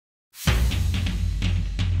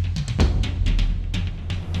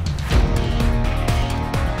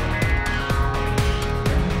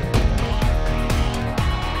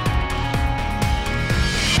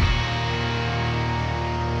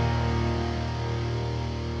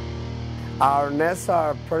Our next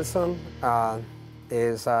person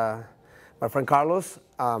is my friend Carlos.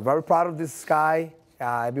 I'm very proud of this guy.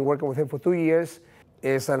 I've been working with him for 2 years.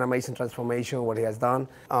 It's an amazing transformation what he has done.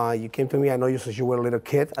 You came to me, I know you since you were a little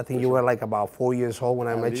kid. I think you were like about 4 years old when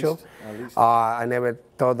I met you. At least. I never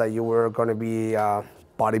thought that you were going to be a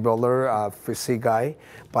bodybuilder, a physique guy,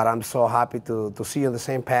 but I'm so happy to see you on the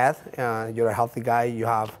same path. You're a healthy guy. You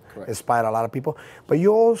have inspired a lot of people. But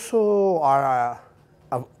you also are a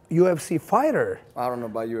UFC fighter. I don't know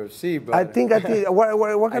about UFC, but I think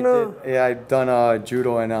what kind of? Yeah, I've done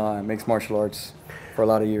judo and mixed martial arts for a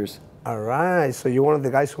lot of years. All right, so you're one of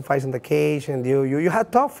the guys who fights in the cage, and you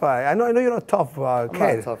had tough. I know you're a tough kid. I'm not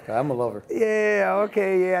a tough guy. I'm a lover. Yeah,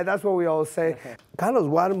 okay, yeah, that's what we all say. Carlos,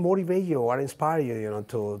 what motivated you? What inspired you,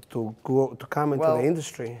 to come into the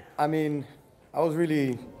industry? I mean, I was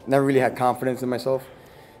never really had confidence in myself.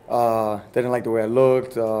 Didn't like the way I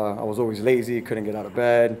looked. I was always lazy, couldn't get out of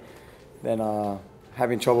bed. Then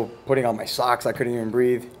having trouble putting on my socks, I couldn't even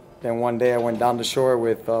breathe. Then one day I went down the shore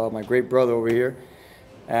with my great brother over here,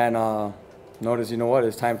 and noticed,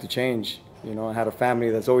 it's time to change. I had a family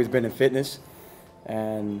that's always been in fitness,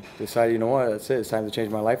 and decided, that's it. It's time to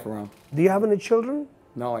change my life around. Do you have any children?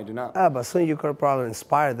 No, I do not. But soon you could probably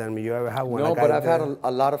inspire them. You ever have one? No, but I've had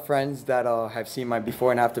a lot of friends that have seen my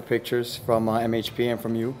before and after pictures from MHP and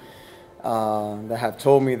from you that have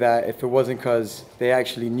told me that if it wasn't because they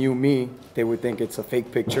actually knew me, they would think it's a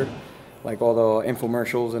fake picture, like all the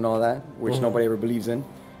infomercials and all that, which nobody ever believes in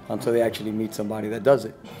until they actually meet somebody that does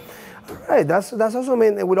it. All right, that's also,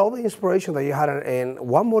 with all the inspiration that you had, and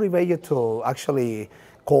what motivated you to actually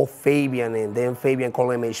call Fabian, and then Fabian called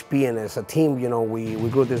MHP, and as a team, we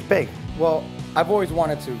grew this big? Well, I've always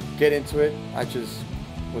wanted to get into it. I just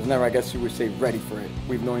was never, I guess you would say, ready for it.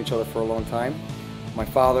 We've known each other for a long time. My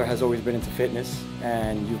father has always been into fitness,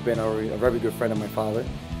 and you've been a very good friend of my father.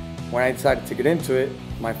 When I decided to get into it,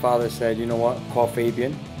 my father said, you know what, call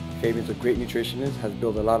Fabian. Fabian's a great nutritionist, has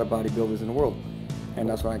built a lot of bodybuilders in the world. And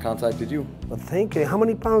that's when I contacted you. Well, thank you. How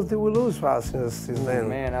many pounds did we lose since then?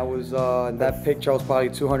 Man, I was, in that picture, I was probably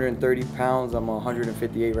 230 pounds. I'm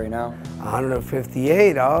 158 right now.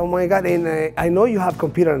 158, oh my God. And I know you have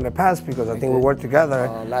competed in the past because I think we worked together.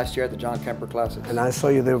 Last year at the John Kemper Classics. And I saw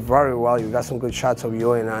you did very well. You got some good shots of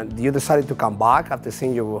you. And you decided to come back after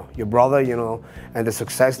seeing your brother, and the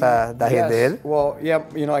success that he did? Well, yeah,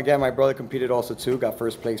 again, my brother competed also too, got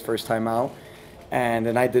first place, first time out. And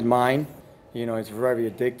then I did mine. It's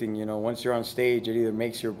very addicting. Once you're on stage, it either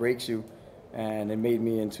makes you or breaks you, and it made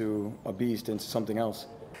me into a beast, into something else.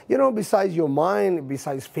 Besides your mind,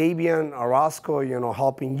 besides Fabian Orozco,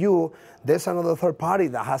 helping you, there's another third party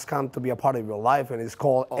that has come to be a part of your life, and it's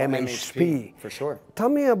called MHP. For sure. Tell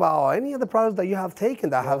me about any of the products that you have taken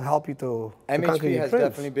that have helped you to MHP has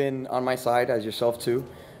definitely been on my side, as yourself too.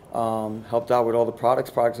 Helped out with all the products.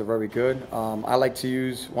 Products are very good. I like to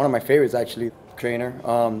use, one of my favorites actually, trainer.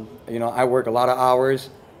 I work a lot of hours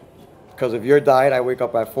because of your diet. I wake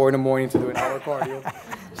up at 4 in the morning to do an hour cardio.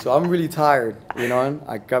 So I'm really tired, and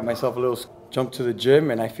I got myself a little jump to the gym,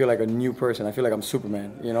 and I feel like a new person. I feel like I'm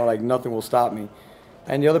Superman, like nothing will stop me.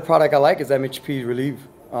 And the other product I like is MHP Relieve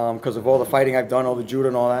because of all the fighting I've done, all the judo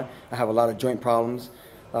and all that. I have a lot of joint problems,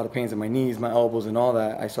 a lot of pains in my knees, my elbows and all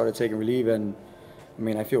that. I started taking Relieve, and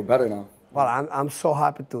I feel better now. Well, I'm so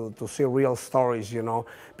happy to see real stories,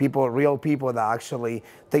 real people that actually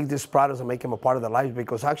take these products and make them a part of their lives,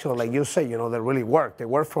 because actually, like you say, they really work. They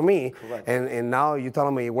work for me. Correct. And now you're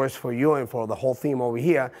telling me it works for you and for the whole team over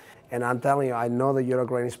here. And I'm telling you, I know that you're a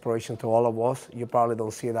great inspiration to all of us. You probably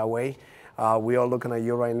don't see it that way. We are looking at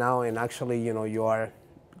you right now, and actually, you are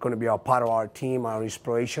going to be a part of our team, our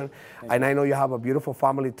inspiration. And I know you have a beautiful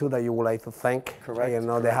family too that you would like to thank.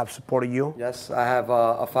 Correct. They have supported you. Yes, I have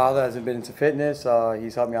a father that hasn't been into fitness.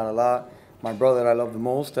 He's helped me out a lot. My brother that I love the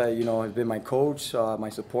most, has been my coach, my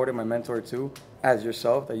supporter, my mentor too, as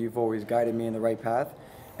yourself, that you've always guided me in the right path.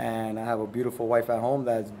 And I have a beautiful wife at home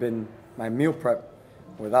that's been my meal prep.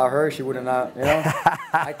 Without her, she would have not,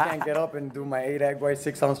 I can't get up and do my 8 egg white,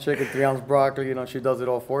 6 ounce chicken, 3 ounce broccoli, she does it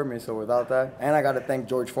all for me. So without that, and I got to thank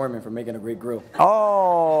George Foreman for making a great grill.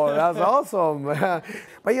 Oh, that's awesome.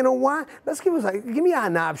 But you know what? Give me a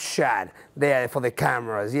nap shot there for the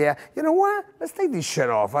cameras. Yeah. You know what? Let's take this shit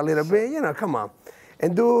off a little bit. Come on.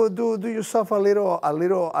 And do yourself a little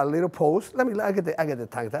pose. I get the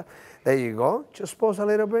tank top. There you go. Just pose a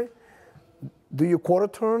little bit. Do your quarter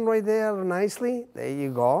turn right there nicely. There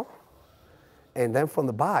you go. And then from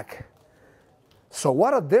the back. So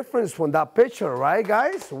what a difference from that picture, right,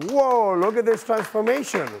 guys? Whoa, look at this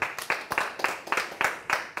transformation.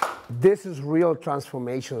 This is real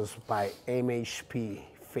transformations by MHP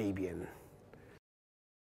Fabian.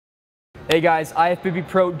 Hey guys, IFBB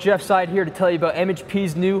Pro Jeff Side here to tell you about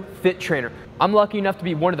MHP's new Fit Trainer. I'm lucky enough to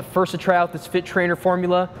be one of the first to try out this Fit Trainer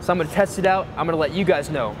formula, so I'm going to test it out. I'm going to let you guys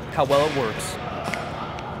know how well it works.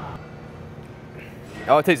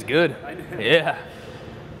 Oh, it tastes good. Yeah,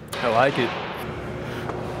 I like it.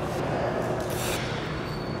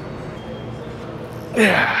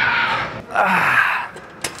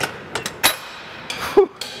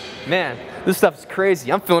 Man, this stuff is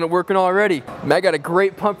crazy. I'm feeling it working already. Man, I got a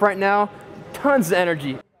great pump right now. Tons of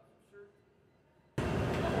energy.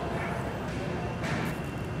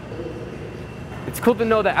 It's cool to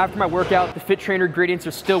know that after my workout, the Fit Trainer ingredients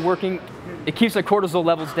are still working. It keeps my cortisol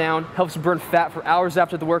levels down, helps me burn fat for hours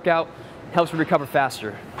after the workout, helps me recover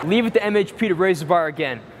faster. Leave it to MHP to raise the bar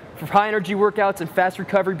again. For high energy workouts and fast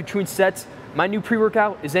recovery between sets, my new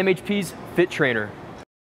pre-workout is MHP's Fit Trainer.